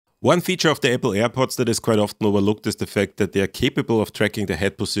One feature of the Apple AirPods that is quite often overlooked is the fact that they are capable of tracking the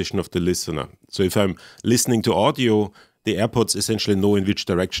head position of the listener. So if I'm listening to audio, the AirPods essentially know in which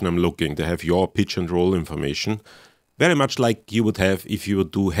direction I'm looking. They have yaw, pitch and roll information, very much like you would have if you would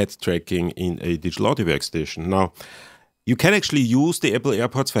do head tracking in a digital audio workstation. Now, you can actually use the Apple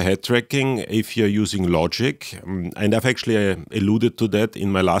AirPods for head tracking if you're using Logic, and I've actually alluded to that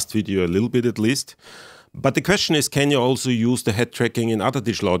in my last video a little bit at least. But the question is, can you also use the head tracking in other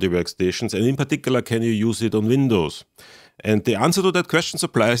digital audio workstations, and in particular, can you use it on Windows? And the answer to that question,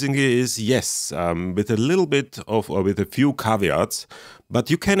 surprisingly, is yes, with a little bit of, or with a few caveats, but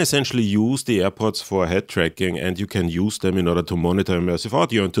you can essentially use the AirPods for head tracking, and you can use them in order to monitor immersive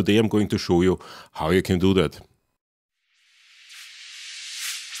audio. And today I'm going to show you how you can do that.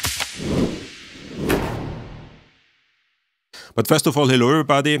 But first of all, hello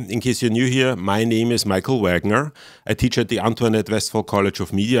everybody. In case you're new here, my name is Michael Wagner. I teach at the Antoinette Westphal College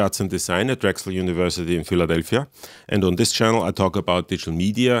of Media Arts and Design at Drexel University in Philadelphia. And on this channel, I talk about digital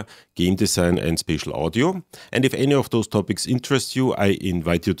media, game design and spatial audio. And if any of those topics interest you, I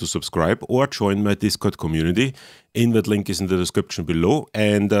invite you to subscribe or join my Discord community. Invite link is in the description below.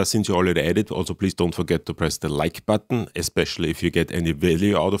 And since you're already at it, also please don't forget to press the like button, especially if you get any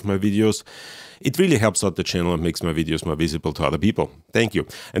value out of my videos. It really helps out the channel and makes my videos more visible to other people. Thank you.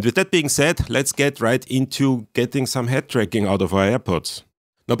 And with that being said, let's get right into getting some head tracking out of our AirPods.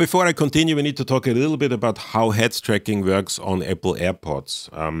 Now, before I continue, we need to talk a little bit about how head tracking works on Apple AirPods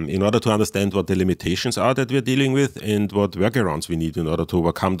in order to understand what the limitations are that we're dealing with and what workarounds we need in order to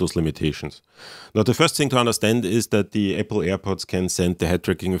overcome those limitations. Now, the first thing to understand is that the Apple AirPods can send the head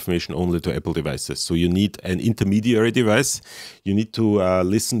tracking information only to Apple devices. So you need an intermediary device. You need to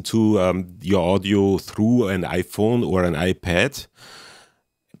listen to your audio through an iPhone or an iPad.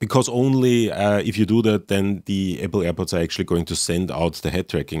 Because only if you do that, then the Apple AirPods are actually going to send out the head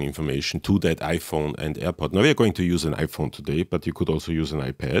tracking information to that iPhone and AirPod. Now, we are going to use an iPhone today, but you could also use an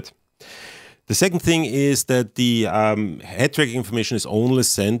iPad. The second thing is that the head tracking information is only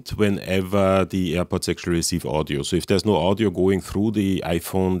sent whenever the AirPods actually receive audio. So if there's no audio going through the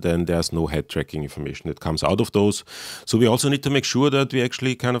iPhone, then there's no head tracking information that comes out of those. So we also need to make sure that we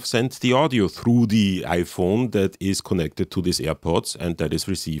actually kind of send the audio through the iPhone that is connected to these AirPods and that is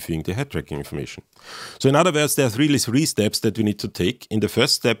receiving the head tracking information. So in other words, there are really three steps that we need to take. In the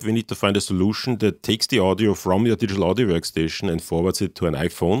first step, we need to find a solution that takes the audio from your digital audio workstation and forwards it to an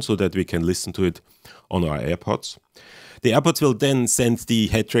iPhone so that we can listen to it on our AirPods. The AirPods will then send the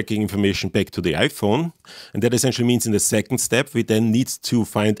head tracking information back to the iPhone, and that essentially means in the second step we then need to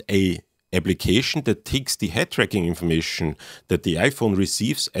find a application that takes the head tracking information that the iPhone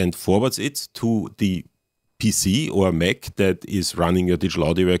receives and forwards it to the PC or Mac that is running your digital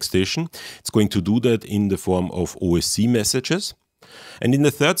audio workstation. It's going to do that in the form of OSC messages. And in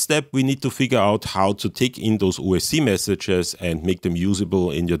the third step, we need to figure out how to take in those OSC messages and make them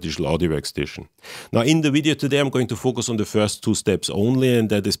usable in your digital audio workstation. Now, in the video today, I'm going to focus on the first two steps only, and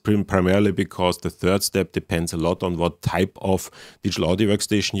that is primarily because the third step depends a lot on what type of digital audio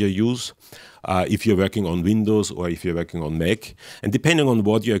workstation you use. If you're working on Windows or if you're working on Mac. And depending on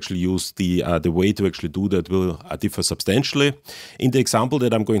what you actually use, the way to actually do that will differ substantially. In the example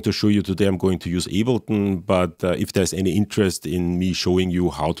that I'm going to show you today, I'm going to use Ableton, but if there's any interest in me showing you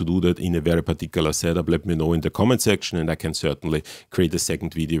how to do that in a very particular setup, let me know in the comment section, and I can certainly create a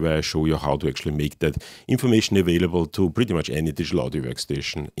second video where I show you how to actually make that information available to pretty much any digital audio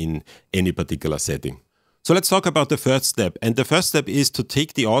workstation in any particular setting. So let's talk about the first step. And the first step is to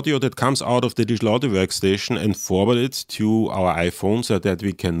take the audio that comes out of the digital audio workstation and forward it to our iPhone so that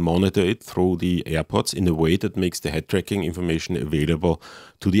we can monitor it through the AirPods in a way that makes the head tracking information available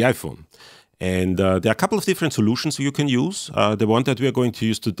to the iPhone. And there are a couple of different solutions you can use. The one that we are going to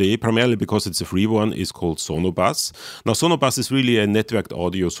use today, primarily because it's a free one, is called Sonobus. Now, Sonobus is really a networked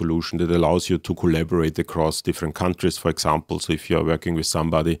audio solution that allows you to collaborate across different countries, for example. So if you're working with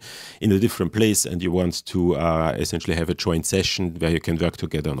somebody in a different place and you want to essentially have a joint session where you can work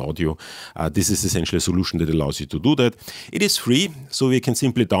together on audio, this is essentially a solution that allows you to do that. It is free, so we can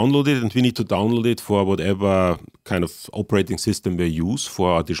simply download it, and we need to download it for whatever kind of operating system we use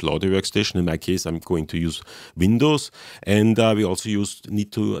for our digital audio workstation. In my case, I'm going to use Windows, and we also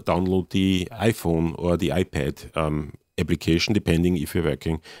need to download the iPhone or the iPad application, depending if you're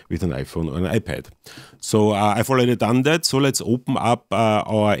working with an iPhone or an iPad. So I've already done that, so let's open up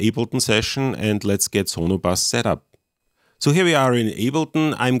our Ableton session and let's get Sonobus set up. So here we are in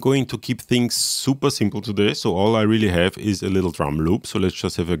Ableton. I'm going to keep things super simple today, so all I really have is a little drum loop. So let's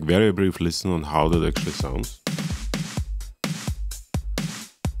just have a very brief listen on how that actually sounds.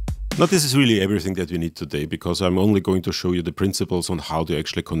 Now this is really everything that we need today, because I'm only going to show you the principles on how to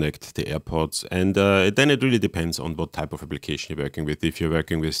actually connect the AirPods, and then it really depends on what type of application you're working with. If you're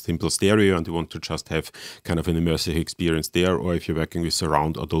working with simple stereo and you want to just have kind of an immersive experience there, or if you're working with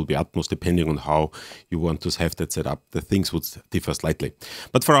surround or Dolby Atmos, depending on how you want to have that set up, the things would differ slightly.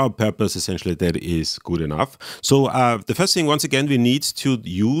 But for our purpose, essentially that is good enough. So the first thing, once again, we need to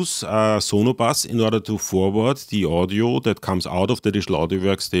use Sonobus in order to forward the audio that comes out of the digital audio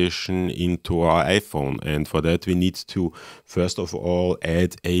workstation into our iPhone, and for that we need to first of all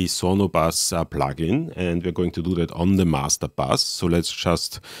add a Sonobus plugin, and we're going to do that on the master bus. So let's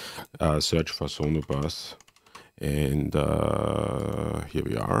just search for Sonobus, and here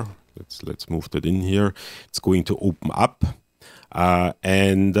we are. Let's move that in here. It's going to open up.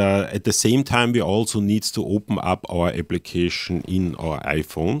 And at the same time, we also need to open up our application in our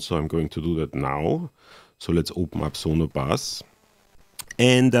iPhone. So I'm going to do that now. So let's open up Sonobus.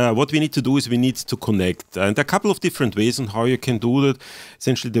 And what we need to do is we need to connect. And a couple of different ways on how you can do that.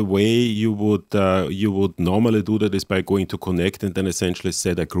 Essentially, the way you would normally do that is by going to connect and then essentially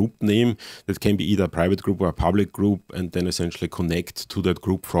set a group name that can be either a private group or a public group, and then essentially connect to that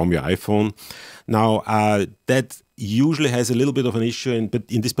group from your iPhone. Now, that usually has a little bit of an issue in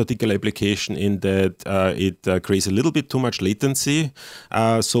this particular application, in that it creates a little bit too much latency.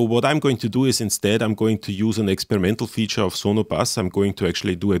 So what I'm going to do is instead I'm going to use an experimental feature of Sonobus. I'm going to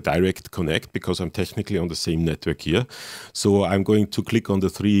actually do a direct connect because I'm technically on the same network here. So I'm going to click on the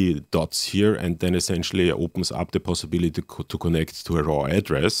three dots here, and then essentially it opens up the possibility to connect to a raw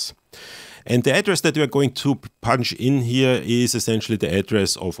address. And the address that we are going to punch in here is essentially the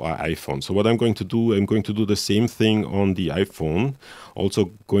address of our iPhone. So what I'm going to do, I'm going to do the same thing on the iPhone. Also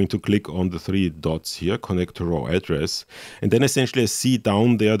going to click on the three dots here, connect to raw address. And then essentially I see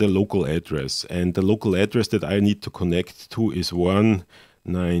down there the local address. And the local address that I need to connect to is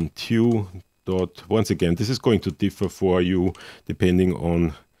 192. Once again, this is going to differ for you depending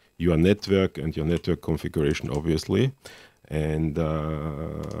on your network and your network configuration, obviously. And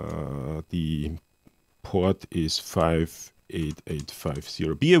the port is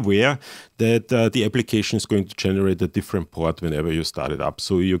 58850. Be aware that the application is going to generate a different port whenever you start it up.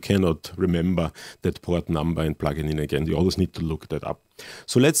 So you cannot remember that port number and plug it in again. You always need to look that up.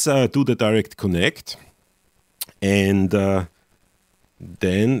 So let's do the direct connect. And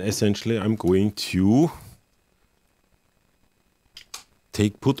then essentially I'm going to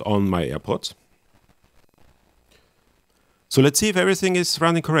put on my AirPods. So let's see if everything is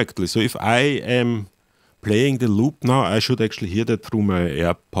running correctly. So if I am playing the loop now, I should actually hear that through my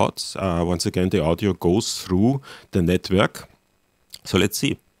AirPods. Once again, the audio goes through the network. So let's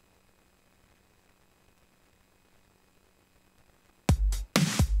see.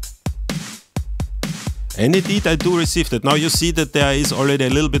 And indeed, I do receive that. Now you see that there is already a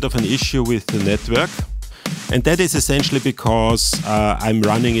little bit of an issue with the network. And that is essentially because I'm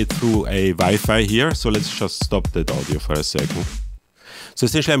running it through a Wi-Fi here. So let's just stop that audio for a second. So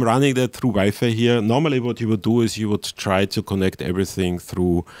essentially I'm running that through Wi-Fi here. Normally what you would do is you would try to connect everything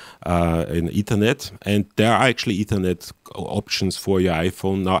through an Ethernet. And there are actually Ethernet options for your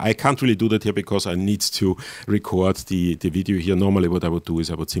iPhone. Now I can't really do that here because I need to record the video here. Normally what I would do is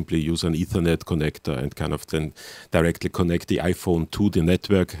I would simply use an Ethernet connector and kind of then directly connect the iPhone to the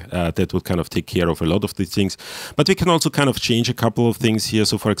network. That would kind of take care of a lot of these things. But we can also kind of change a couple of things here.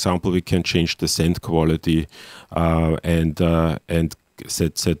 So for example, we can change the send quality and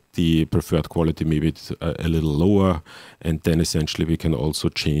set the preferred quality maybe a little lower, and then essentially we can also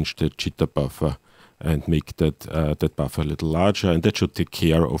change the jitter buffer and make that buffer a little larger, and that should take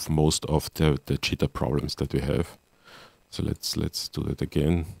care of most of the jitter problems that we have. So let's do that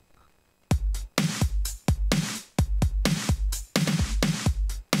again.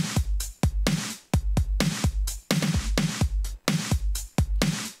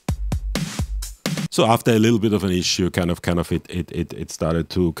 So after a little bit of an issue, it started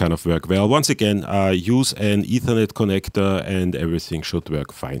to kind of work well. Once again, use an Ethernet connector and everything should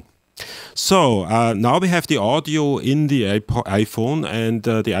work fine. So now we have the audio in the iPhone, and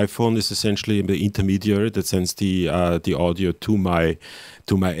the iPhone is essentially the intermediary that sends the audio to my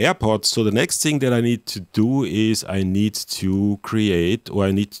AirPods. So the next thing that I need to do is I need to create, or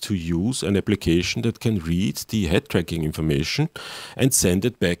I need to use an application that can read the head tracking information and send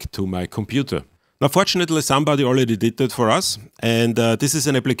it back to my computer. Now, fortunately, somebody already did that for us, and this is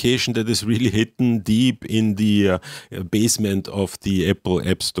an application that is really hidden deep in the basement of the Apple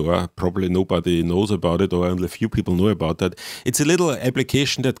App Store. Probably nobody knows about it, or only a few people know about that. It's a little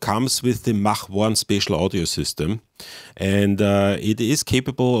application that comes with the Mach 1 spatial audio system, and it is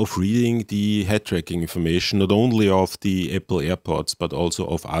capable of reading the head tracking information, not only of the Apple AirPods, but also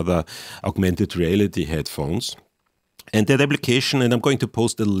of other augmented reality headphones. And that application, and I'm going to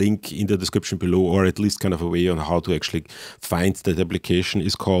post a link in the description below, or at least kind of a way on how to actually find that application,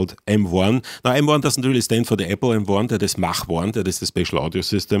 is called M1. Now, M1 doesn't really stand for the Apple M1, that is Mach 1, that is the spatial audio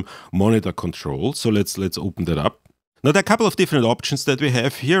system monitor control. So let's open that up. Now, there are a couple of different options that we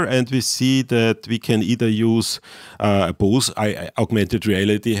have here, and we see that we can either use both augmented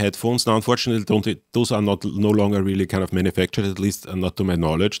reality headphones. Now, unfortunately, those are no longer really kind of manufactured, at least not to my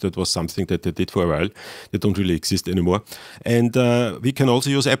knowledge. That was something that they did for a while. They don't really exist anymore. And we can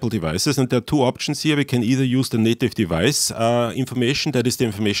also use Apple devices, and there are two options here. We can either use the native device information, that is the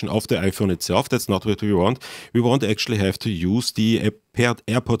information of the iPhone itself. That's not what we want. We want to actually have to use the paired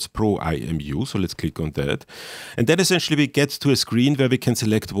AirPods Pro IMU, so let's click on that. And then essentially we get to a screen where we can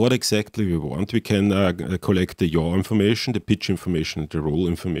select what exactly we want. We can collect the yaw information, the pitch information, and the roll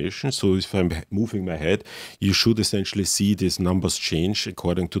information. So if I'm moving my head, you should essentially see these numbers change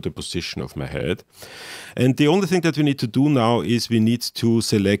according to the position of my head. And the only thing that we need to do now is we need to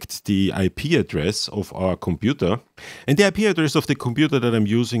select the IP address of our computer. And the IP address of the computer that I'm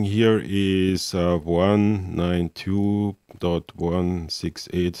using here is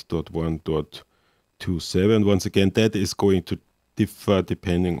 192.168.1.27. Once again, that is going to differ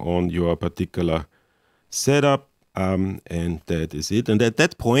depending on your particular setup. And that is it. And at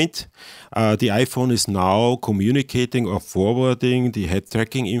that point, the iPhone is now communicating or forwarding the head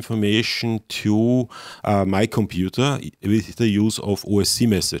tracking information to my computer with the use of OSC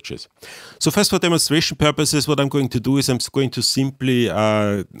messages. So first, for demonstration purposes, what I'm going to do is I'm going to simply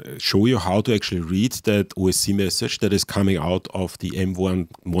show you how to actually read that OSC message that is coming out of the M1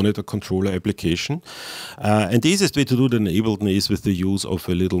 monitor controller application. And the easiest way to do the enablement is with the use of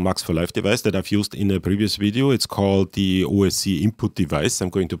a little Max for Life device that I've used in a previous video. It's called the OSC input device. I'm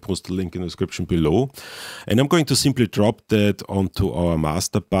going to post the link in the description below. And I'm going to simply drop that onto our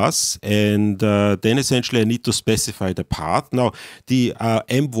master bus. And then essentially I need to specify the path. Now, the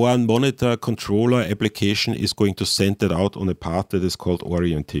M1 monitor controller application is going to send that out on a path that is called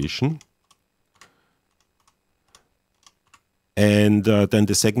orientation. And then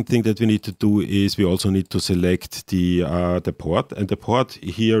the second thing that we need to do is we also need to select the port, and the port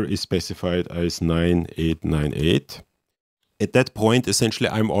here is specified as 9898. At that point, essentially,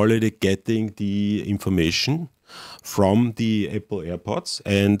 I'm already getting the information from the Apple AirPods,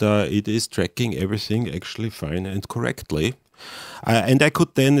 and it is tracking everything actually fine and correctly. And I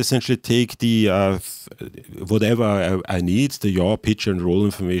could then essentially take the whatever I need, the yaw, pitch, and roll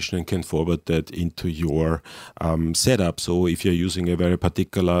information, and can forward that into your setup. So if you're using a very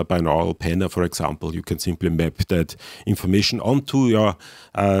particular binaural panner, for example, you can simply map that information onto your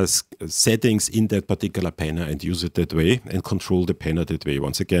settings in that particular panner and use it that way and control the panner that way.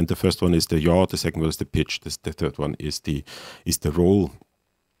 Once again, the first one is the yaw, the second one is the pitch, the third one is the roll.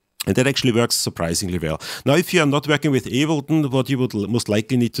 And that actually works surprisingly well. Now, if you are not working with Ableton, what you would most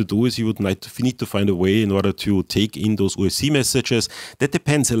likely need to do is you would need to find a way in order to take in those OSC messages. That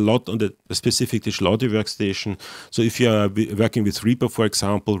depends a lot on the specific digital audio workstation. So if you are working with Reaper, for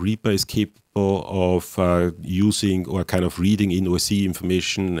example, Reaper is capable of using or kind of reading in OSC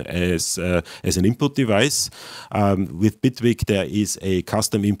information as an input device. With Bitwig, there is a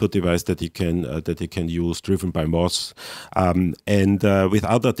custom input device that you can use, driven by MOS. And with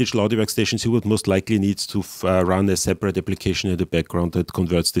other digital audio workstations, you would most likely need to run a separate application in the background that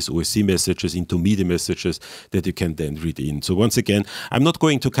converts these OSC messages into MIDI messages that you can then read in. So once again, I'm not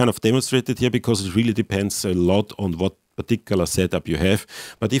going to kind of demonstrate it here because it really depends a lot on what particular setup you have.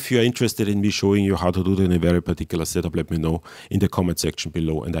 But if you are interested in me showing you how to do that in a very particular setup, let me know in the comment section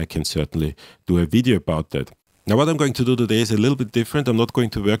below, and I can certainly do a video about that. Now, what I'm going to do today is a little bit different. I'm not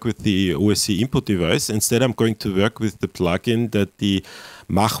going to work with the OSC input device. Instead, I'm going to work with the plugin that the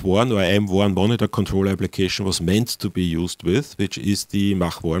Mach 1 or M1 monitor controller application was meant to be used with, which is the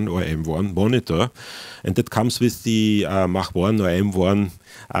Mach 1 or M1 monitor. And that comes with the Mach 1 or M1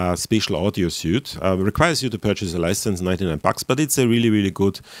 spatial audio suite. Requires you to purchase a license, $99, but it's a really, really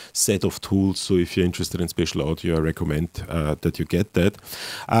good set of tools. So if you're interested in spatial audio, I recommend that you get that.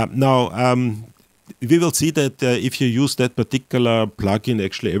 we will see that if you use that particular plugin,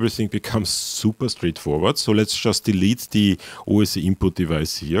 actually everything becomes super straightforward. So let's just delete the OSE input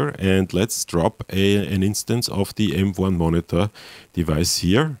device here, and let's drop an instance of the M1 monitor device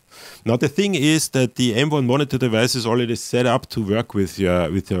here. Now the thing is that the M1 monitor device is already set up to work with your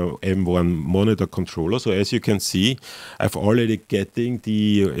M1 monitor controller. So as you can see, I've already getting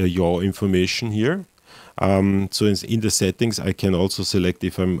the yaw information here. So in the settings, I can also select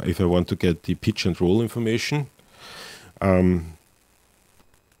if I want to get the pitch and roll information.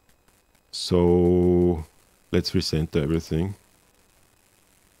 So let's recenter everything.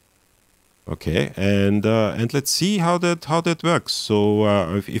 Okay, and let's see how that works.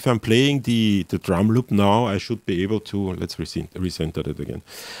 So if I'm playing the drum loop now, I should be able to, let's recenter it again.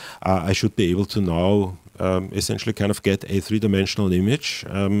 I should be able to now essentially kind of get a three-dimensional image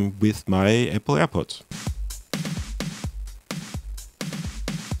with my Apple AirPods.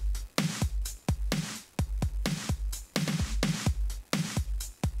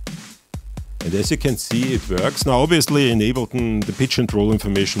 And as you can see, it works. Now obviously in Ableton, the pitch and roll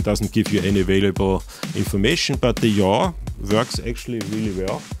information doesn't give you any available information, but the yaw works actually really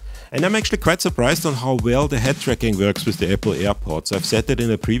well. And I'm actually quite surprised on how well the head tracking works with the Apple AirPods. I've said that in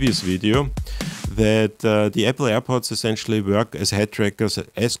a previous video, that the Apple AirPods essentially work as head trackers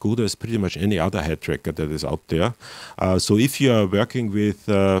as good as pretty much any other head tracker that is out there. So if you are working with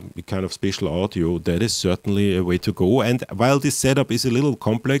kind of spatial audio, that is certainly a way to go. And while this setup is a little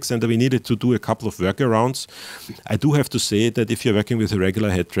complex and we needed to do a couple of workarounds, I do have to say that if you're working with a regular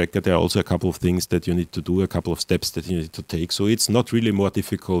head tracker, there are also a couple of things that you need to do, a couple of steps that you need to take. So it's not really more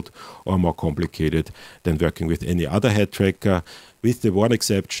difficult or more complicated than working with any other head tracker, with the one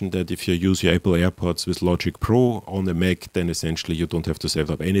exception that if you use your Apple AirPods with Logic Pro on a Mac, then essentially you don't have to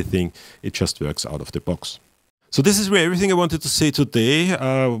set up anything. It just works out of the box. So this is really everything I wanted to say today.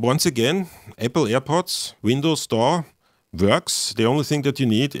 Once again, Apple AirPods, Windows DAW, works. The only thing that you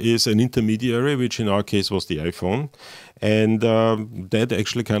need is an intermediary, which in our case was the iPhone. And that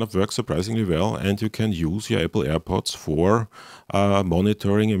actually kind of works surprisingly well. And you can use your Apple AirPods for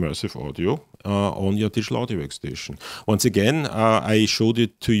monitoring immersive audio on your digital audio workstation. Once again, I showed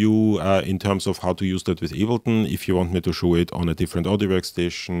it to you in terms of how to use that with Ableton. If you want me to show it on a different audio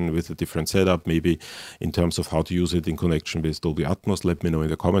workstation with a different setup, maybe in terms of how to use it in connection with Dolby Atmos, let me know in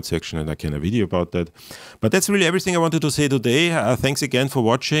the comment section and I can have a video about that. But that's really everything I wanted to say today. Thanks again for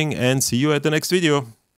watching and see you at the next video.